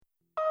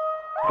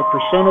The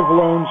percent of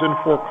loans in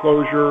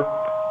foreclosure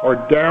are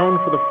down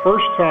for the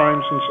first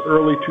time since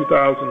early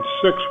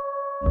 2006.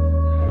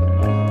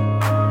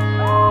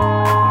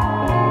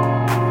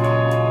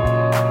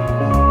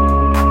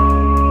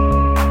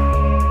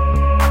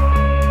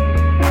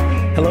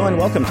 Hello and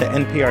welcome to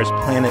NPR's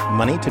Planet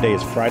Money. Today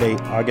is Friday,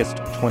 August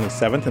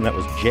 27th, and that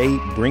was Jay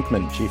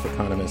Brinkman, Chief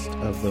Economist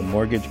of the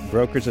Mortgage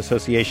Brokers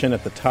Association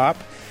at the top.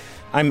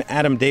 I'm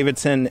Adam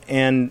Davidson,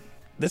 and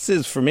this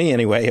is, for me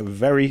anyway, a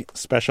very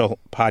special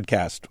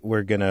podcast.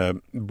 We're going to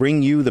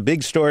bring you the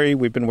big story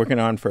we've been working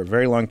on for a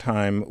very long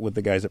time with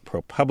the guys at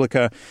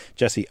ProPublica,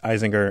 Jesse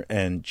Eisinger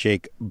and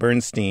Jake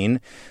Bernstein.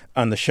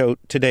 On the show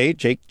today,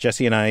 Jake,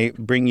 Jesse, and I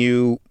bring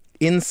you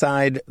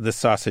Inside the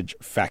Sausage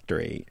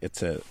Factory.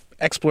 It's an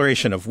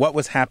exploration of what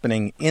was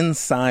happening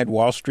inside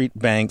Wall Street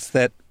banks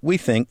that we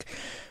think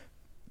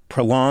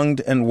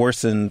prolonged and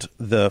worsened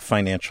the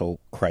financial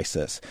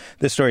crisis.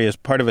 This story is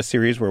part of a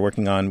series we're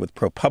working on with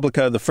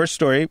ProPublica. The first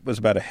story was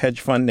about a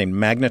hedge fund named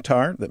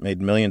Magnetar that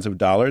made millions of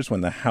dollars when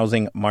the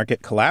housing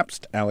market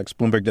collapsed. Alex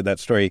Bloomberg did that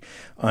story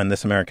on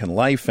This American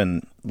Life,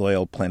 and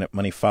loyal Planet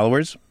Money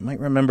followers might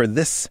remember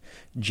this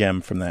gem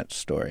from that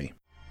story.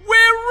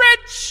 We're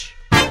rich!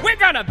 We're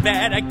gonna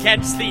bet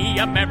against the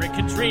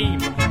American dream.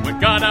 We're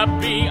gonna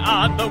be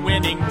on the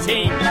winning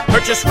team.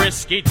 Purchase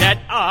risky debt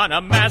on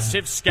a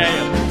massive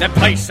scale. Then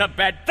place a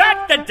bet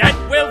that the debt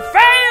will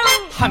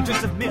fail.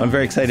 Hundreds of millions. I'm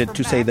very excited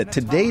to say that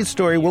today's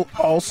story will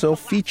also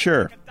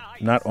feature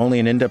not only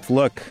an in-depth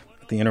look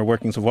at the inner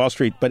workings of Wall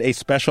Street, but a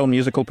special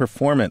musical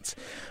performance.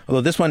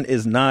 Although this one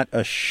is not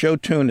a show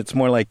tune, it's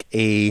more like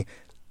a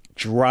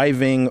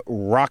driving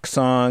rock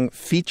song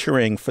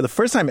featuring, for the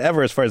first time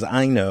ever as far as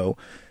I know,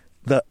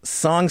 the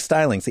song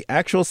stylings, the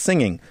actual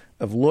singing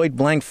of Lloyd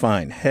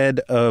Blankfein, head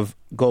of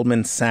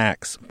Goldman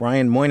Sachs,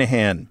 Brian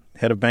Moynihan,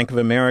 head of Bank of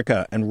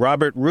America, and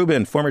Robert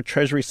Rubin, former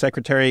Treasury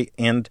Secretary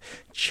and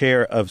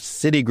chair of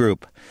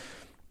Citigroup.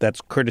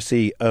 That's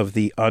courtesy of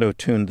the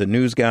auto-tune The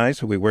News Guys,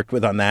 who we worked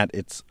with on that.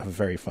 It's a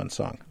very fun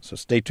song, so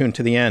stay tuned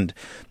to the end.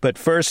 But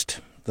first,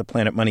 the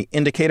Planet Money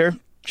Indicator.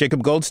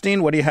 Jacob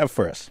Goldstein, what do you have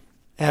for us?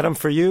 Adam,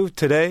 for you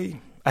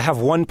today, I have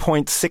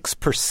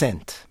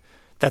 1.6%.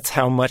 That's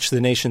how much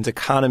the nation's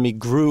economy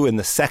grew in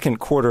the second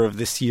quarter of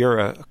this year,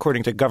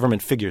 according to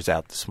government figures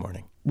out this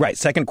morning. Right.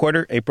 Second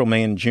quarter, April,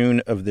 May, and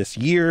June of this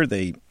year.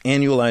 They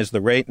annualized the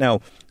rate.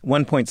 Now,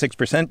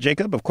 1.6%,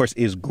 Jacob, of course,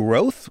 is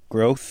growth.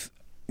 Growth,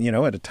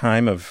 at a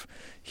time of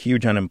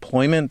huge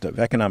unemployment, of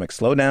economic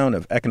slowdown,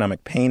 of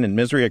economic pain and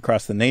misery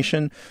across the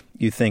nation.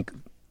 You think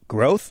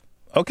growth?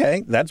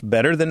 Okay, that's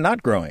better than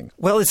not growing.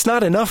 Well, it's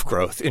not enough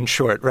growth, in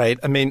short, right?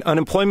 I mean,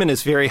 unemployment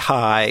is very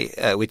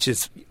high, which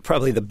is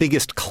probably the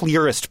biggest,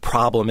 clearest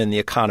problem in the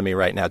economy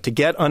right now. To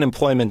get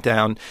unemployment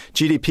down,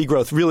 GDP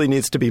growth really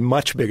needs to be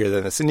much bigger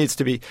than this. It needs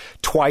to be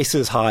twice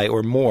as high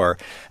or more.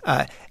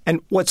 And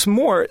what's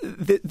more,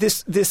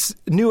 this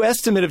new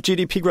estimate of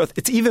GDP growth,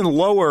 it's even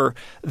lower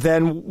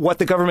than what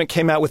the government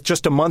came out with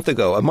just a month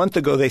ago. A month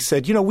ago, they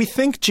said, we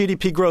think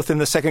GDP growth in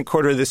the second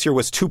quarter of this year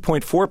was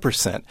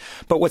 2.4%.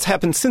 But what's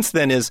happened since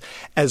then is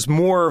as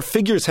more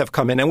figures have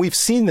come in, and we've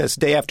seen this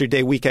day after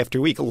day, week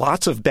after week,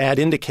 lots of bad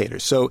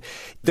indicators. So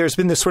there's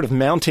been this sort of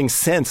mounting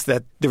sense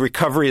that the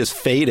recovery is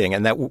fading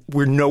and that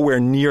we're nowhere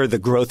near the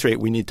growth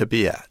rate we need to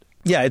be at.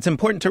 Yeah, it's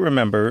important to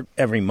remember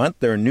every month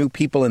there are new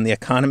people in the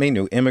economy,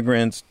 new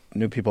immigrants,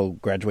 new people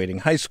graduating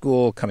high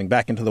school, coming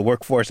back into the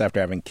workforce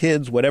after having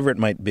kids, whatever it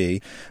might be.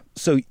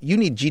 So you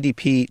need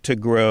GDP to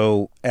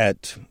grow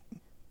at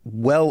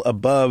well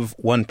above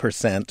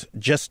 1%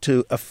 just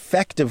to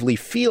effectively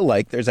feel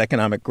like there's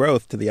economic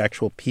growth to the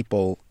actual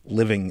people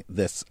living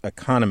this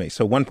economy.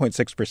 So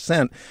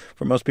 1.6%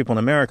 for most people in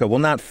America will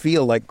not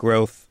feel like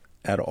growth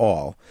at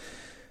all.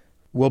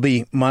 We'll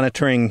be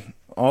monitoring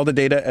all the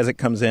data as it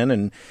comes in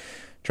and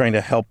trying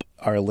to help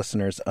our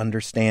listeners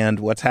understand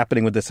what's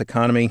happening with this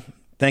economy.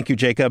 Thank you,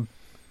 Jacob.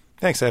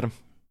 Thanks, Adam.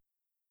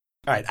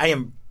 All right. I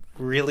am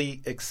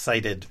really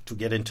excited to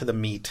get into the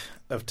meat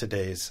of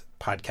today's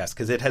podcast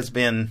because it has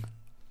been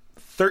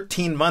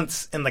 13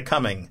 months in the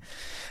coming.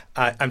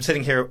 I'm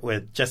sitting here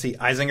with Jesse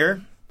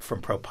Eisinger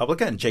from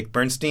ProPublica and Jake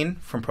Bernstein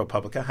from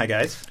ProPublica. Hi,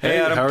 guys. Hey,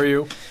 Adam. How are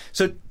you?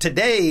 So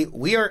today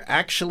we are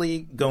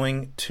actually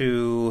going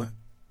to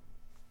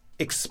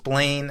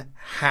explain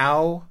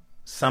how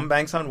some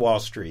banks on Wall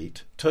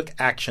Street took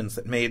actions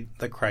that made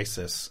the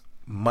crisis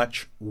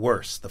much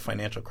worse, the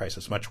financial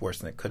crisis much worse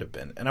than it could have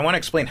been. And I want to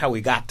explain how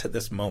we got to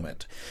this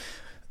moment.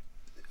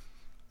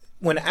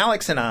 When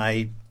Alex and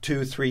I,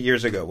 2-3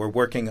 years ago, were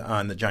working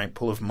on the giant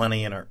pool of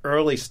money and our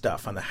early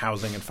stuff on the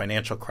housing and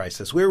financial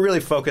crisis, we were really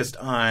focused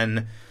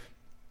on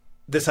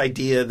this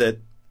idea that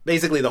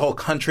basically the whole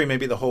country,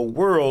 maybe the whole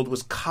world,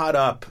 was caught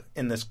up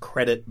in this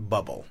credit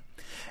bubble.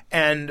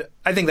 And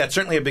I think that's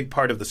certainly a big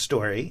part of the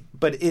story,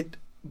 but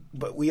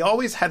we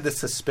always had this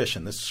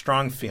suspicion, this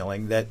strong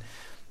feeling that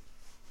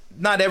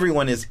not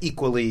everyone is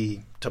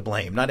equally to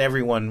blame. Not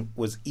everyone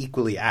was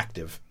equally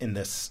active in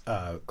this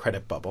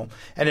credit bubble.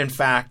 And in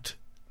fact,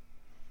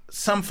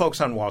 some folks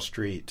on Wall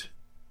Street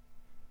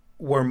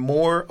were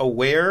more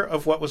aware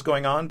of what was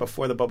going on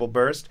before the bubble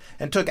burst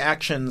and took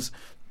actions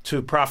to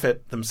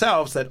profit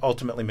themselves that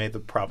ultimately made the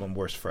problem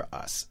worse for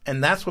us.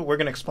 And that's what we're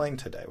going to explain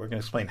today. We're going to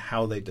explain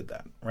how they did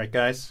that. Right,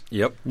 guys?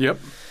 Yep.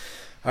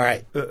 All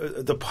right.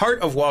 The part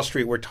of Wall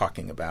Street we're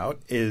talking about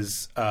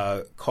is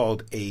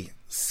called a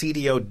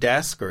CDO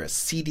desk or a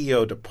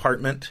CDO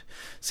department.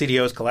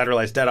 CDOs,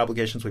 collateralized debt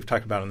obligations, we've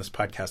talked about on this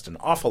podcast an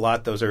awful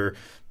lot. Those are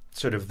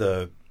sort of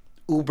the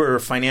uber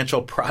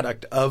financial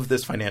product of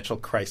this financial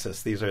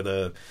crisis. These are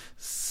the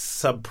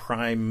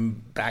subprime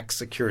backed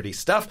security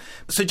stuff.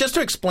 So just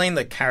to explain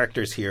the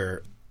characters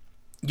here,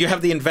 you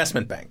have the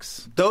investment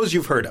banks. Those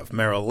you've heard of,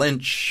 Merrill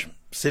Lynch,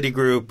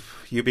 Citigroup,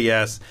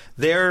 UBS.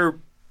 They're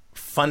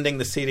funding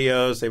the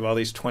CDOs. They have all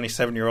these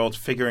 27-year-olds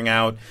figuring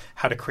out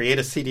how to create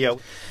a CDO.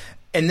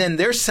 And then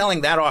they're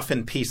selling that off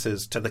in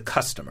pieces to the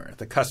customer.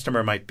 The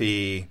customer might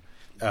be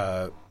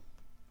a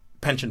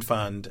pension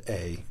fund,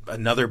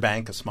 another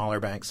bank, a smaller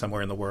bank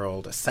somewhere in the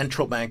world, a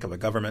central bank of a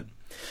government.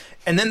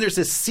 And then there's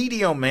this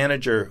CDO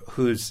manager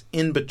who's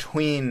in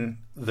between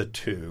the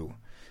two,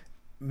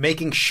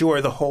 making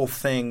sure the whole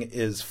thing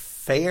is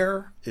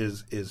fair,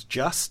 is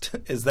just.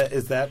 Is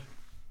that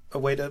a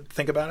way to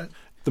think about it?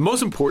 The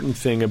most important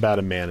thing about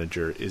a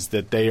manager is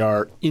that they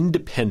are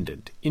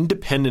independent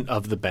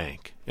of the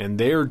bank. And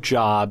their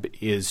job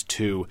is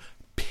to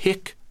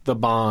pick the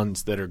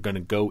bonds that are going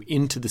to go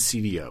into the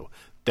CDO.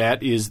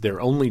 That is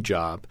their only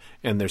job,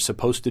 and they're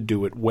supposed to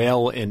do it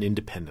well and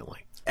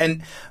independently.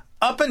 And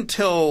up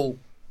until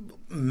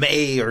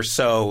May or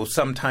so,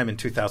 sometime in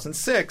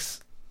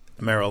 2006,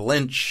 Merrill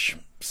Lynch,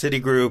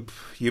 Citigroup,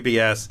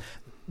 UBS,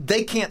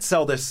 they can't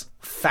sell this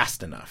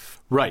fast enough.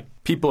 Right.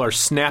 People are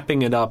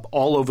snapping it up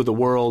all over the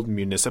world,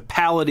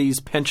 municipalities,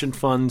 pension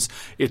funds.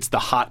 It's the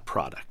hot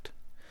product.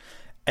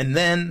 And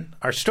then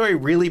our story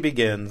really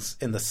begins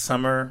in the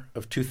summer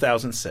of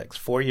 2006,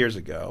 4 years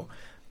ago,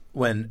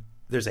 when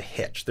there's a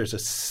hitch. There's a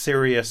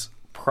serious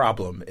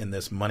problem in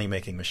this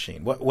money-making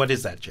machine. What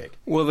is that, Jake?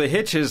 Well, the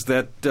hitch is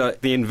that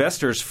the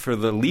investors for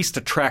the least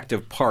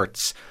attractive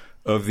parts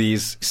of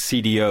these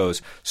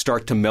CDOs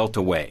start to melt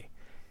away.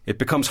 It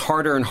becomes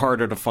harder and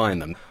harder to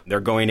find them. They're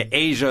going to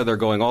Asia, they're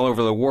going all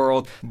over the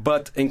world,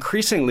 but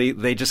increasingly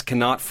they just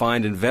cannot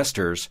find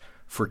investors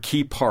for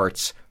key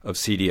parts of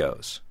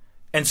CDOs.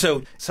 And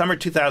so, summer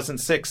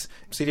 2006,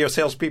 CDO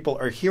salespeople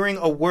are hearing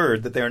a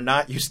word that they're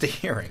not used to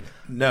hearing,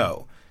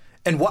 no.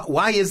 And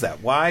why is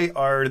that? Why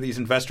are these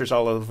investors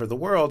all over the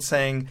world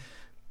saying,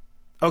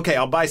 okay,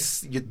 I'll buy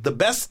the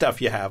best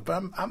stuff you have,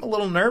 but I'm a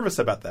little nervous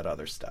about that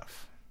other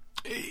stuff?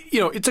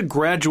 It's a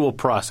gradual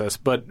process,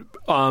 but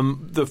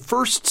the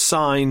first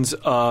signs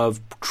of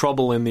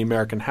trouble in the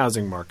American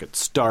housing market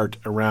start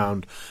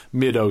around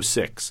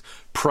mid-06.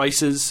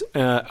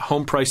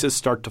 Home prices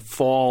start to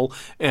fall,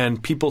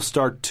 and people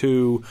start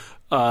to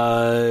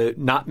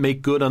not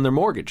make good on their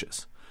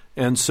mortgages.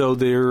 And so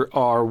there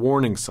are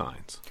warning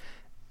signs.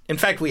 In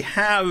fact, we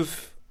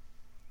have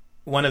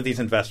one of these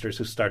investors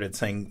who started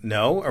saying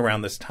no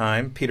around this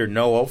time, Peter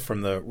Noel from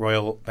the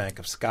Royal Bank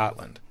of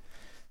Scotland.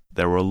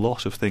 There were a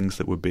lot of things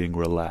that were being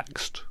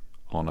relaxed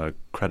on a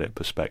credit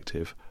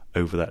perspective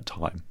over that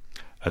time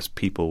as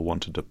people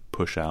wanted to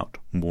push out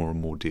more and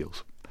more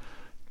deals.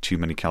 Too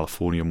many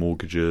California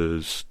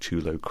mortgages, too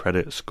low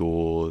credit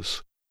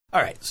scores.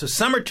 All right, so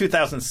summer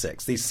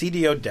 2006, these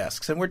CDO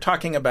desks, and we're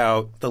talking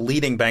about the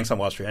leading banks on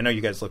Wall Street. I know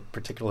you guys look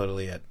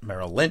particularly at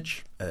Merrill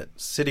Lynch, at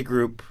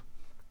Citigroup,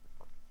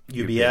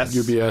 UBS.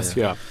 UBS,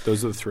 yeah.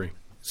 Those are the three.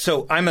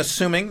 So I'm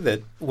assuming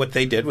that what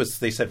they did was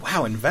they said,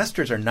 wow,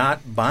 investors are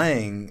not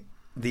buying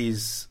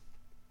these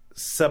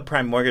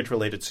subprime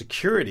mortgage-related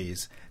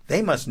securities.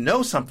 They must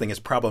know something is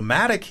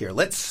problematic here.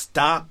 Let's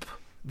stop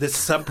this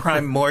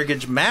subprime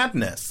mortgage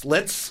madness.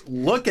 Let's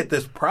look at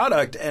this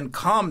product and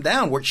calm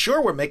down.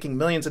 We're making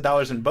millions of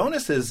dollars in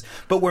bonuses,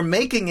 but we're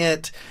making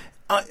it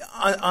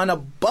on a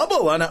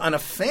bubble, on a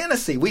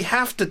fantasy. We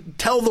have to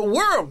tell the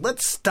world,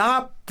 let's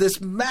stop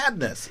this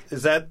madness.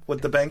 Is that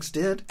what the banks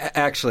did?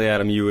 Actually,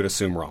 Adam, you would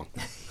assume wrong.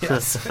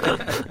 Yes.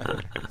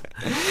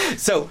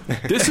 So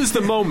this is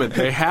the moment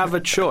they have a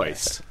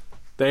choice.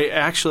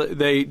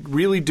 They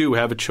really do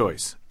have a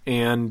choice,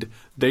 and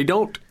they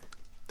don't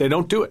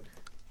do it.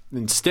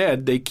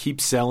 Instead, they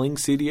keep selling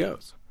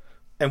CDOs.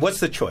 And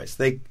what's the choice?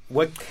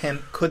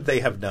 Could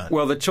they have done?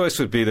 Well, the choice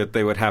would be that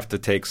they would have to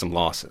take some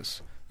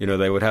losses.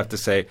 They would have to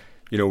say,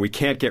 we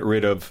can't get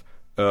rid of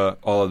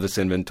all of this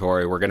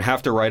inventory. We're going to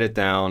have to write it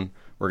down.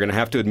 We're going to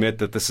have to admit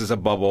that this is a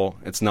bubble.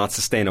 It's not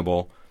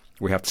sustainable.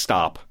 We have to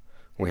stop.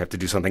 We have to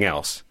do something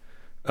else.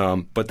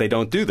 But they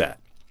don't do that.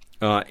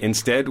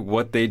 Instead,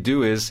 what they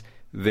do is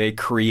they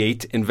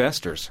create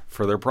investors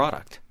for their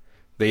product.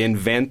 They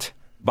invent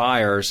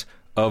buyers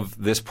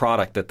of this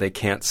product that they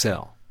can't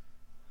sell.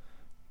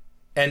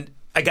 And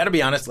I got to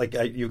be honest,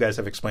 you guys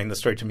have explained the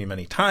story to me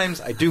many times.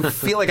 I do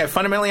feel like I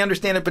fundamentally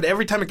understand it, but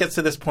every time it gets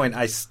to this point,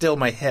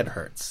 my head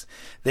hurts.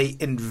 They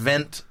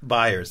invent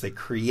buyers. They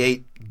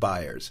create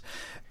buyers.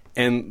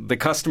 And the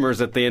customers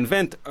that they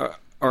invent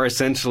are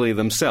essentially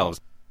themselves.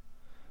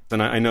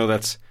 And I know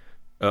that's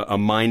a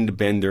mind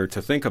bender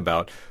to think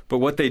about. But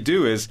what they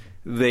do is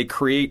they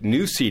create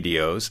new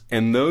CDOs,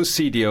 and those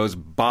CDOs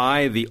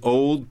buy the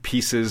old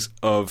pieces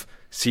of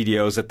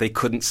CDOs that they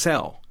couldn't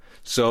sell.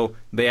 So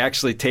they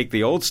actually take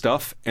the old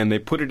stuff and they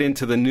put it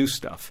into the new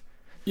stuff.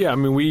 Yeah, I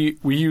mean, we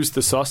use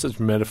the sausage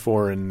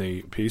metaphor in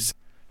the piece.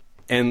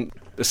 And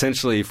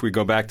essentially, if we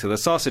go back to the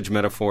sausage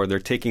metaphor, they're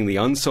taking the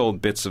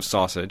unsold bits of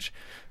sausage,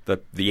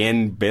 the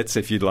end bits,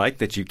 if you'd like,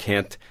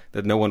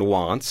 that no one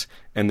wants,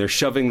 and they're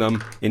shoving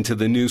them into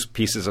the new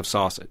pieces of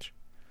sausage.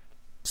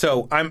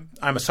 So I'm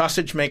a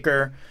sausage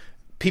maker.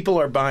 People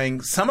are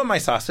buying some of my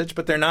sausage,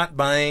 but they're not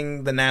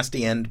buying the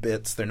nasty end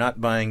bits. They're not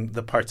buying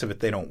the parts of it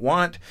they don't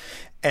want.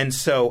 And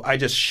so I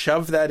just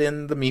shove that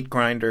in the meat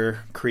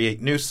grinder,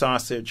 create new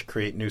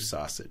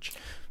sausage.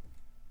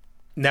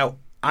 Now,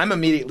 I'm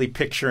immediately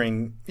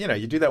picturing,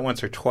 you do that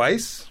once or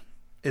twice.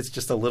 It's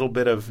just a little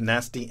bit of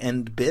nasty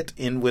end bit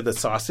in with a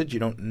sausage. You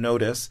don't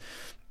notice.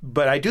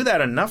 But I do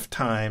that enough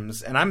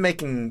times, and I'm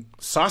making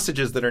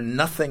sausages that are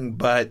nothing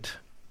but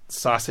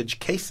sausage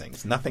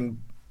casings.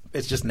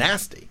 It's just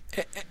nasty.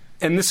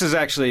 And this is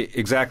actually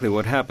exactly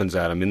what happens,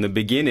 Adam. In the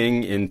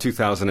beginning, in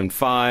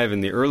 2005, in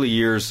the early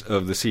years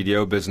of the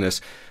CDO business,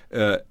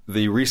 the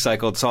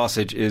recycled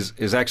sausage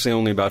is actually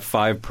only about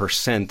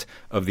 5%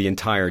 of the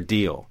entire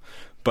deal.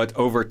 But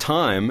over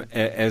time,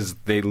 as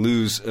they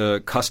lose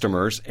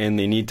customers and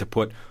they need to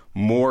put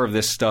more of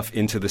this stuff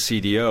into the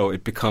CDO,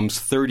 it becomes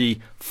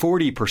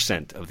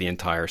 40% of the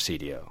entire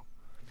CDO.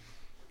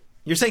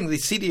 You're saying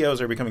these CDOs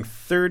are becoming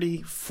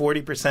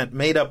 40%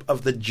 made up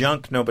of the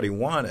junk nobody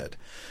wanted.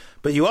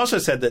 But you also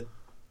said that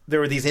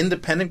there were these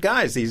independent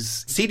guys,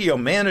 these CDO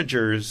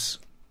managers,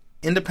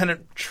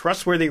 independent,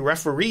 trustworthy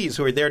referees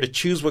who are there to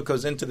choose what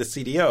goes into the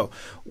CDO.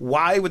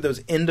 Why would those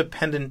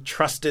independent,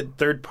 trusted,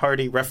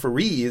 third-party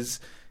referees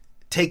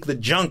take the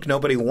junk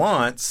nobody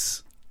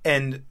wants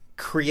and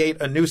create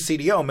a new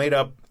CDO made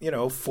up,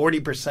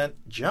 40%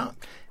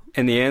 junk?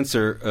 And the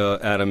answer,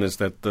 Adam, is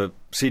that the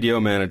CDO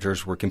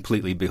managers were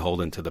completely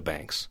beholden to the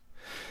banks.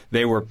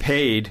 They were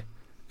paid,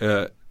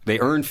 they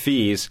earned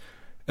fees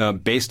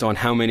based on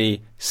how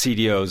many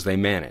CDOs they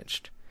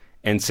managed.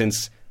 And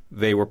since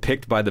they were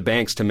picked by the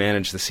banks to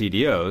manage the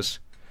CDOs,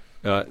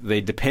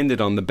 they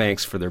depended on the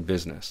banks for their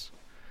business.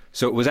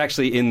 So it was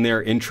actually in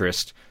their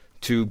interest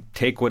to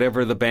take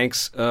whatever the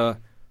banks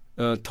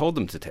told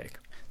them to take.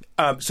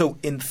 So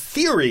in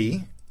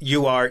theory,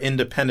 you are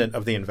independent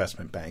of the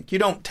investment bank. You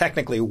don't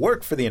technically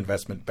work for the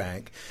investment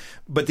bank,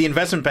 but the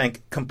investment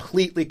bank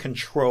completely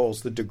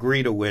controls the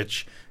degree to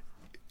which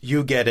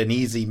you get an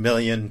easy $1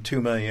 million,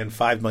 $2 million,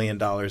 $5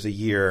 million a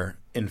year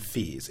in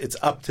fees. It's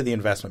up to the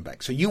investment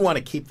bank. So you want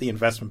to keep the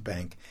investment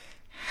bank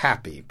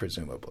happy,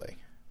 presumably.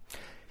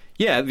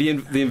 Yeah, the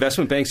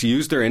investment banks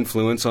use their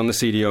influence on the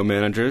CDO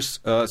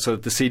managers so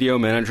that the CDO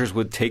managers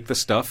would take the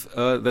stuff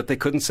that they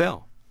couldn't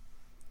sell.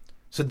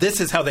 So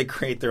this is how they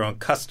create their own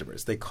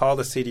customers. They call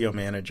the CDO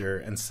manager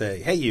and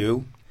say, hey,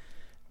 you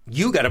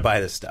got to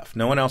buy this stuff.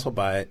 No one else will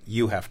buy it.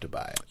 You have to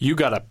buy it. You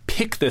got to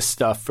pick this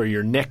stuff for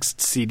your next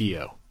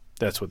CDO.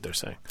 That's what they're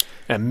saying.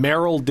 And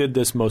Merrill did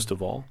this most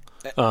of all,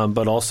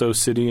 but also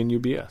Citi and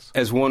UBS.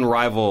 As one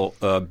rival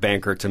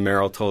banker to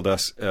Merrill told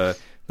us,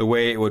 the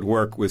way it would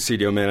work with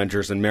CDO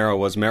managers and Merrill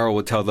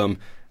would tell them,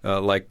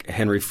 like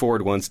Henry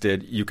Ford once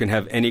did, you can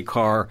have any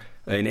car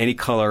in any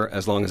color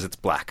as long as it's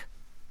black.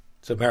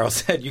 So Merrill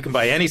said you can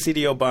buy any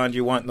CDO bond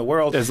you want in the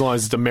world. As long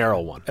as it's a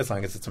Merrill one. As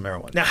long as it's a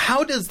Merrill one. Now,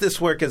 how does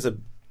this work as a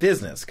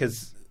business?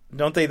 Because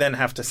don't they then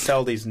have to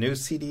sell these new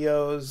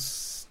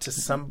CDOs to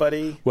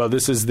somebody? Well,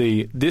 this is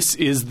the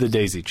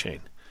daisy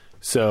chain.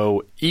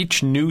 So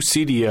each new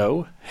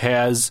CDO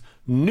has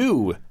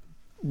new,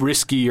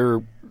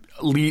 riskier,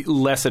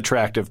 less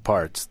attractive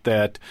parts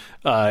that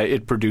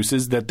it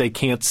produces that they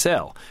can't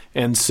sell.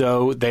 And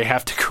so they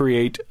have to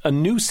create a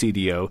new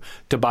CDO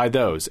to buy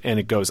those. And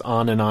it goes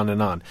on and on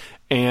and on.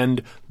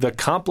 And the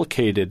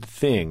complicated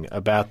thing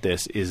about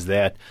this is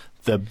that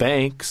the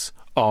banks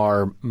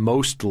are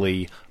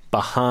mostly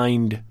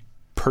behind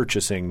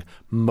purchasing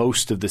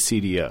most of the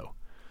CDO.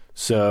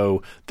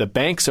 So the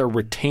banks are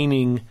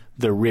retaining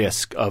the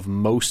risk of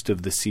most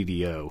of the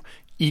CDO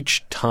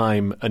each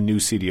time a new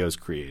CDO is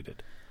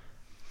created.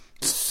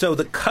 So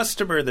the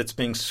customer that's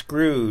being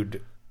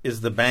screwed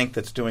is the bank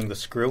that's doing the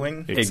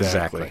screwing?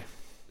 Exactly.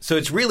 So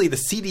it's really the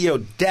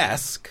CDO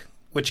desk,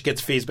 which gets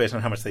fees based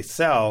on how much they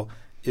sell,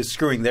 is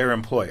screwing their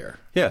employer.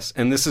 Yes,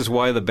 and this is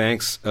why the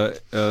banks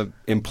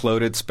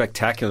imploded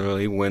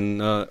spectacularly when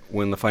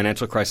the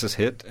financial crisis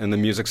hit and the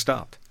music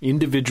stopped.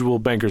 Individual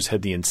bankers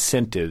had the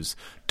incentives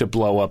to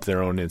blow up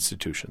their own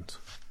institutions.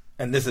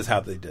 And this is how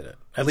they did it.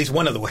 At least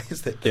one of the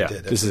ways that they did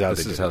it. This is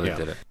how they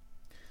did it.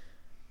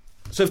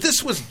 So if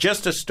this was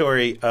just a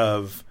story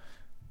of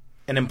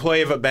an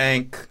employee of a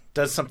bank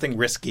does something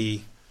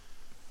risky,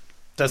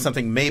 does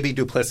something maybe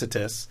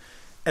duplicitous,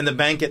 and the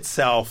bank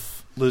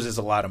itself loses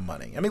a lot of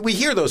money. I mean, we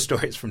hear those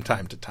stories from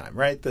time to time,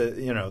 right?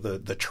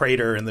 The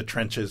trader in the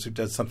trenches who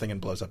does something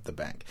and blows up the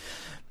bank.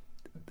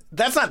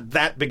 That's not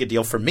that big a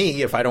deal for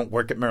me if I don't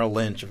work at Merrill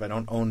Lynch, if I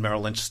don't own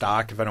Merrill Lynch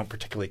stock, if I don't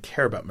particularly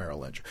care about Merrill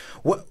Lynch.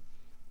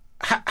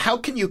 how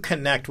can you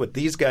connect what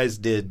these guys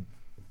did,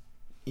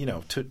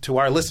 to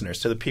our listeners,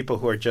 to the people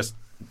who are just,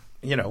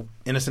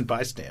 innocent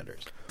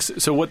bystanders?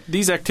 So what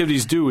these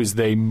activities do is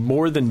they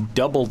more than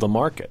double the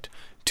market.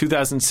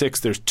 2006,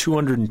 there's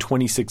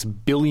 $226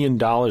 billion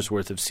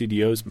worth of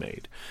CDOs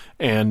made.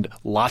 And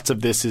lots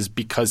of this is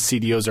because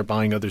CDOs are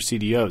buying other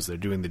CDOs. They're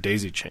doing the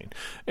daisy chain.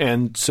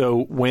 And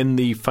so when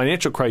the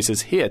financial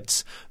crisis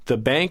hits, the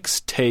banks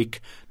take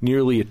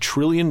nearly $1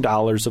 trillion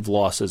of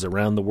losses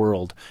around the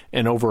world.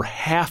 And over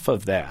half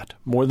of that,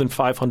 more than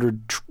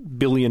 $500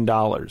 billion,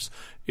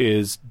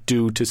 is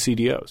due to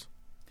CDOs.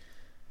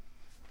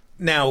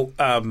 Now,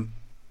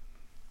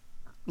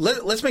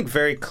 let's make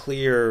very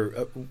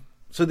clear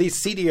so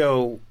these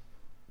CDO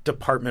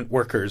department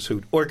workers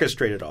who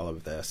orchestrated all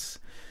of this,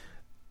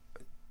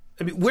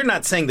 I mean, we're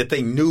not saying that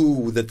they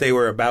knew that they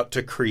were about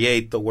to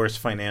create the worst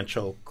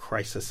financial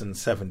crisis in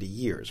 70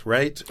 years,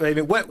 right? I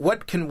mean,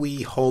 what can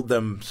we hold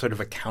them sort of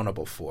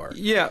accountable for?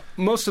 Yeah,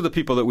 most of the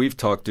people that we've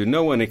talked to,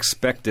 no one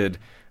expected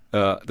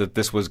that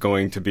this was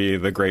going to be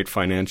the great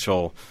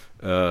financial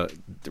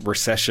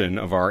recession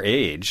of our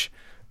age.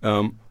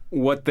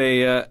 What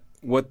they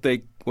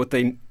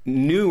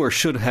knew or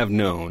should have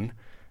known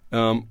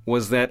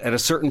was that at a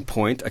certain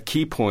point, a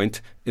key point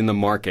in the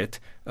market,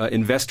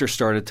 investors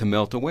started to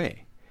melt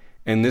away.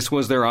 And this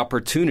was their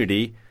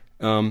opportunity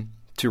to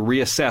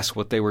reassess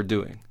what they were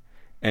doing.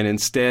 And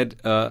instead,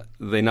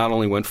 they not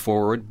only went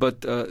forward,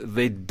 but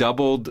they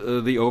doubled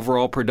the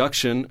overall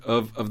production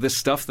of this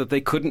stuff that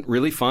they couldn't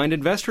really find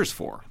investors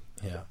for.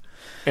 Yeah.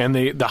 And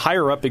the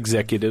higher-up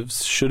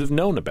executives should have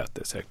known about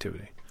this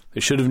activity. They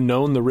should have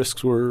known the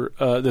risks were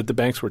that the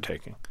banks were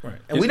taking. Right.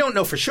 And we don't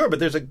know for sure, but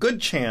there's a good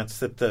chance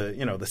that the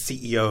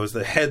CEOs,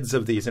 the heads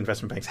of these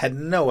investment banks had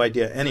no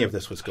idea any of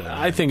this was going on.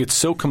 I think it's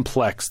so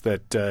complex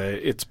that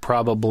it's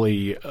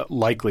probably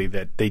likely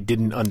that they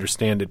didn't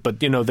understand it.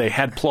 But, they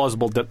had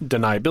plausible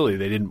deniability.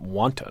 They didn't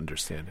want to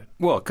understand it.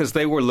 Well, because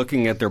they were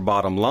looking at their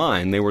bottom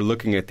line. They were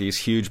looking at these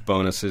huge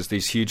bonuses,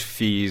 these huge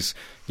fees,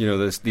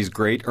 these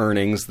great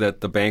earnings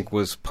that the bank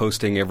was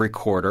posting every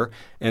quarter,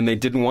 and they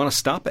didn't want to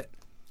stop it.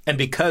 And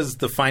because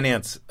the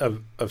finance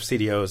of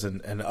CDOs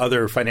and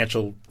other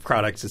financial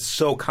products is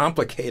so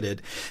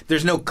complicated,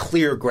 there's no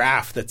clear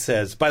graph that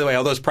says, by the way,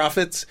 all those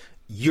profits,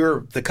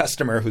 you're the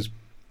customer who's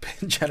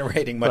been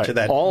generating much of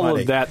that money. All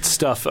of that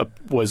stuff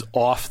was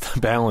off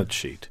the balance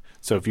sheet.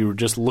 So if you were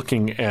just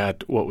looking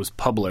at what was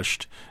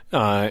published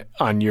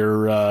on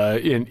your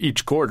in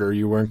each quarter,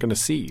 you weren't going to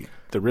see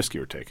the risk you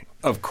were taking.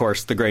 Of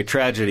course, the great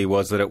tragedy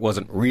was that it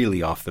wasn't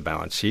really off the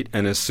balance sheet,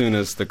 and as soon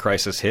as the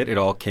crisis hit, it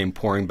all came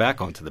pouring back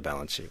onto the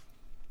balance sheet.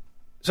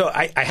 So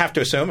I have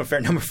to assume a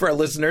fair number of our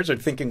listeners are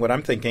thinking what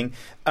I'm thinking.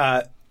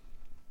 Why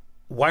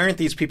aren't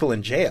these people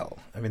in jail?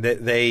 I mean,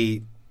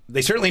 they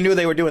certainly knew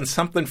they were doing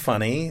something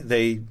funny.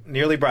 They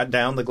nearly brought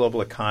down the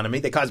global economy.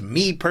 They caused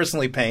me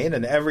personally pain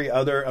and every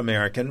other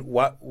American.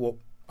 What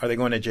are they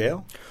going to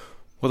jail?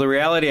 Well, the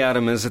reality,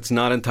 Adam, is it's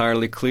not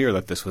entirely clear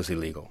that this was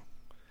illegal.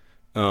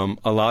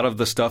 A lot of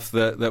the stuff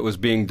that was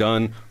being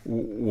done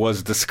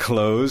was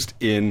disclosed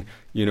in,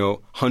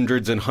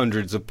 hundreds and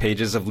hundreds of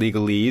pages of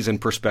legalese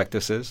and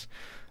prospectuses.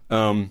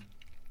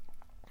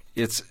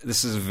 This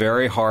is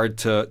very hard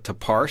to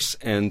parse,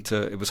 and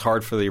it was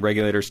hard for the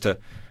regulators to. I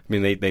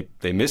mean,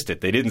 they missed it.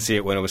 They didn't see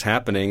it when it was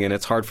happening, and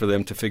it's hard for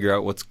them to figure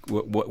out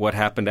what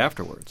happened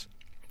afterwards.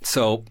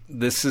 So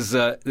this is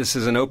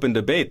an open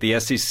debate. The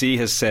SEC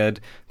has said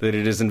that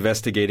it is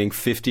investigating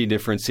 50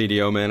 different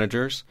CDO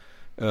managers.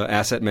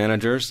 Asset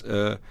managers.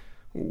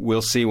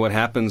 We'll see what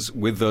happens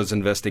with those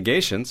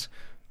investigations.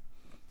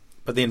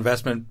 But the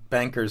investment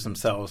bankers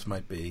themselves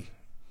might be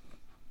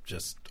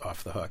just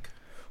off the hook.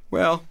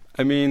 Well,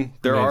 I mean,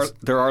 there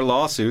are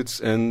lawsuits,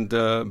 and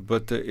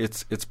but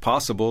it's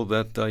possible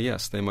that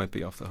yes, they might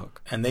be off the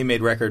hook. And they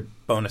made record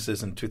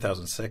bonuses in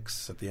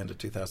 2006, at the end of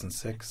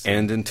 2006,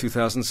 and in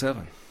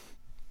 2007.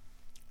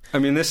 I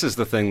mean, this is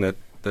the thing that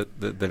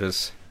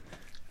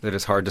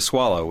is hard to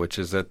swallow, which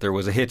is that there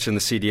was a hitch in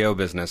the CDO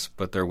business,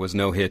 but there was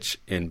no hitch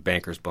in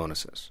bankers'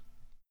 bonuses.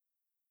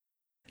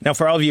 Now,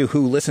 for all of you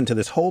who listen to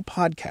this whole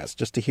podcast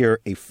just to hear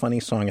a funny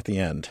song at the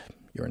end,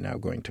 you're now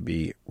going to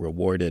be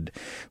rewarded.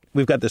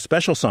 We've got this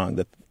special song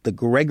that the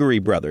Gregory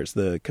brothers,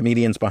 the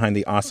comedians behind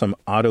the awesome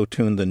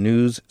Auto-Tune the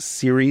News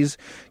series,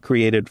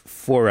 created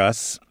for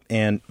us.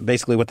 And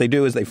basically what they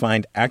do is they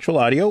find actual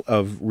audio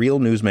of real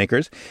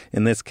newsmakers.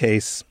 In this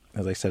case,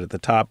 as I said at the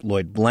top,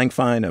 Lloyd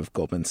Blankfein of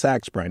Goldman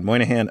Sachs, Brian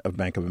Moynihan of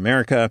Bank of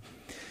America,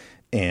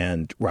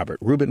 and Robert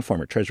Rubin,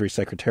 former Treasury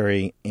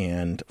Secretary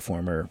and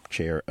former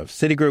chair of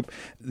Citigroup.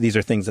 These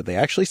are things that they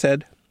actually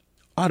said,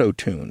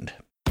 auto-tuned.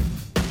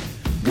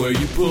 Were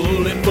you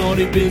pulling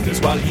funny business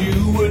while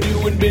you were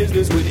doing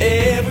business with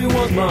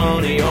everyone's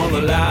money on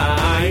the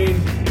line?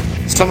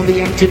 Some of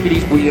the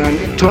activities we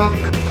undertook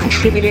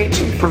contributed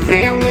to the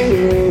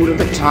prevailing mood of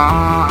the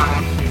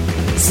time.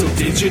 So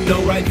did you know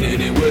right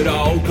then it would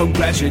all come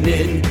crashing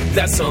in,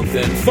 that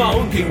something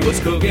funky was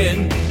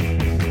cooking?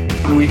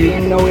 We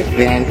didn't know it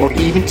then or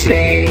even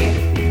today.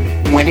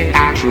 when it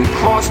actually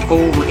crossed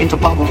over into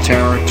bubble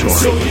territory.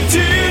 So you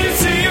didn't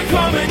see it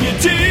coming, you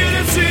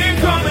didn't see it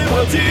coming.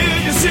 Well,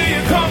 did you see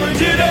it coming?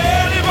 Did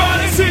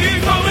anybody see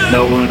it coming?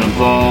 No one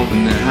involved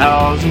in the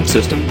housing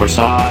system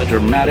foresaw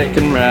dramatic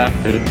and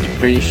rapid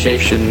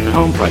depreciation in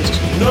home prices.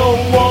 No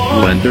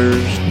one.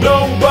 Lenders,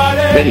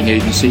 Nobody. rating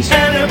agencies,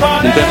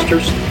 Anybody.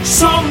 investors,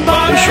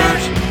 Somebody.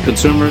 insurers,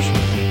 consumers,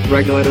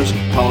 regulators,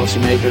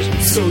 policymakers.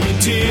 So you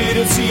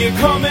didn't see it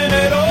coming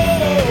at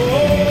all.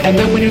 And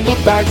then when you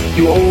look back,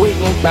 you always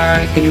look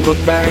back, and you look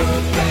back,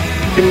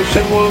 and you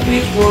say, well,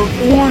 these were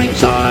warning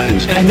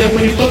signs. And then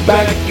when you look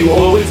back, you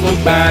always look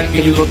back,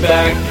 and you look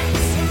back,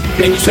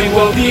 and you say,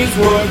 well, these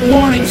were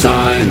warning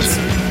signs.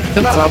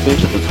 They're not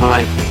obvious at the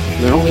time.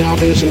 They're only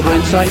obvious in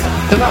hindsight.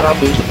 They're not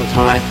obvious at the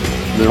time.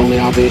 They're only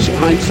obvious in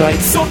hindsight.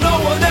 So no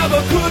one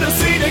ever could have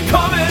seen it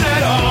coming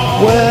at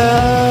all.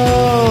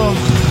 Well,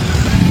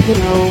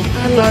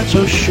 I'm not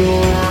so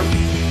sure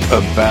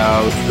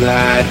about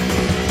that.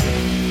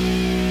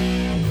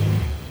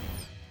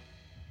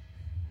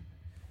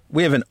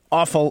 We have an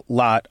awful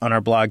lot on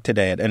our blog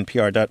today at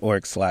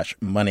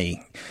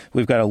npr.org/money.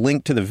 We've got a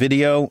link to the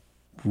video,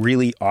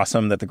 really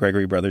awesome, that the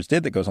Gregory Brothers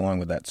did that goes along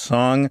with that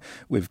song.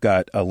 We've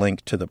got a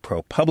link to the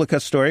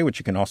ProPublica story, which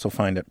you can also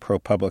find at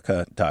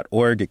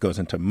propublica.org. It goes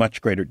into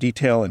much greater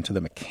detail into the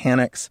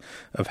mechanics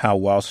of how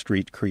Wall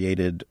Street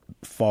created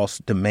false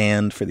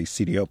demand for these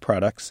CDO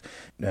products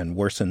and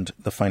worsened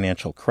the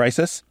financial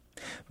crisis.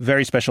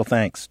 Very special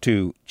thanks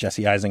to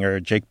Jesse Eisinger,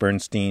 Jake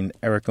Bernstein,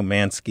 Eric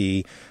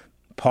Omansky,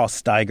 Paul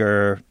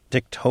Steiger,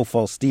 Dick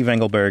Toffel, Steve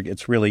Engelberg.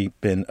 It's really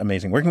been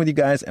amazing working with you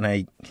guys, and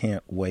I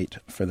can't wait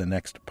for the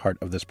next part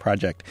of this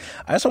project.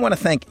 I also want to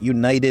thank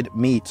United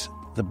Meat,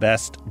 the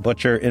best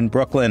butcher in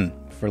Brooklyn,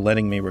 for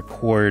letting me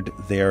record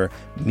their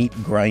meat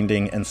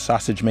grinding and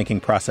sausage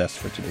making process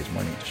for today's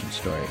Morning Edition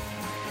story.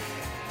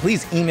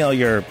 Please email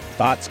your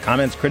thoughts,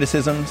 comments,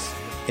 criticisms,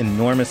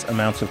 enormous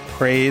amounts of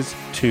praise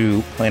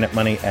to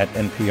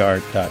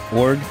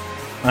planetmoney@npr.org.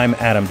 I'm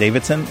Adam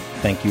Davidson.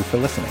 Thank you for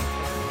listening.